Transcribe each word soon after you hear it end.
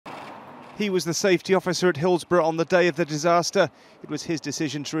He was the safety officer at Hillsborough on the day of the disaster. It was his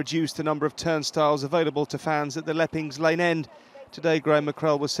decision to reduce the number of turnstiles available to fans at the Leppings Lane end. Today, Graham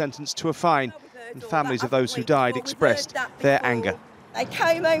Mackrell was sentenced to a fine, and families of those who died expressed their anger. They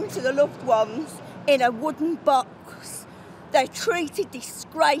came home to the loved ones in a wooden box. They're treated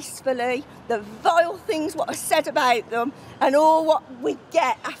disgracefully. The vile things what are said about them, and all what we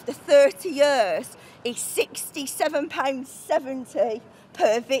get after 30 years is £67.70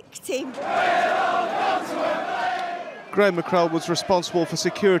 per victim. Graham Mackrell was responsible for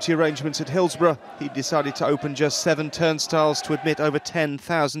security arrangements at Hillsborough. He decided to open just 7 turnstiles to admit over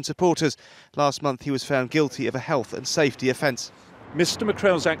 10,000 supporters. Last month he was found guilty of a health and safety offence. Mr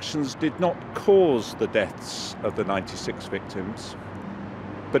Mackrell's actions did not cause the deaths of the 96 victims,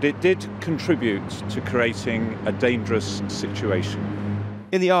 but it did contribute to creating a dangerous situation.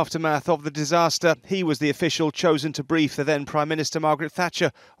 In the aftermath of the disaster, he was the official chosen to brief the then Prime Minister Margaret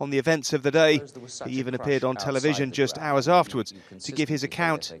Thatcher on the events of the day. He even appeared on television just hours afterwards to give his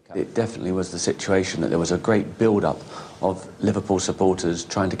account. It definitely was the situation that there was a great build-up of Liverpool supporters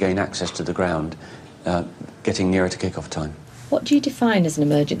trying to gain access to the ground, getting nearer to kick-off time. What do you define as an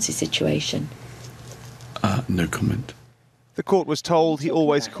emergency situation? No comment. The court was told he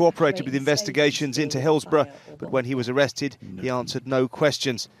always cooperated with investigations into Hillsborough, but when he was arrested, he answered no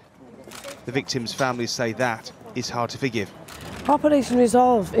questions. The victims' families say that is hard to forgive. Operation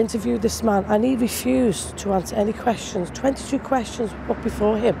Resolve interviewed this man and he refused to answer any questions. 22 questions put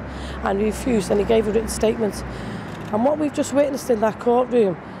before him and he refused, and he gave a written statement. And what we've just witnessed in that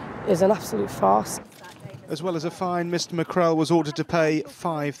courtroom is an absolute farce. As well as a fine, Mr Mackrell was ordered to pay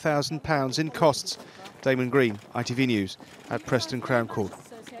 £5,000 in costs. Damon Green, ITV News at Preston Crown Court.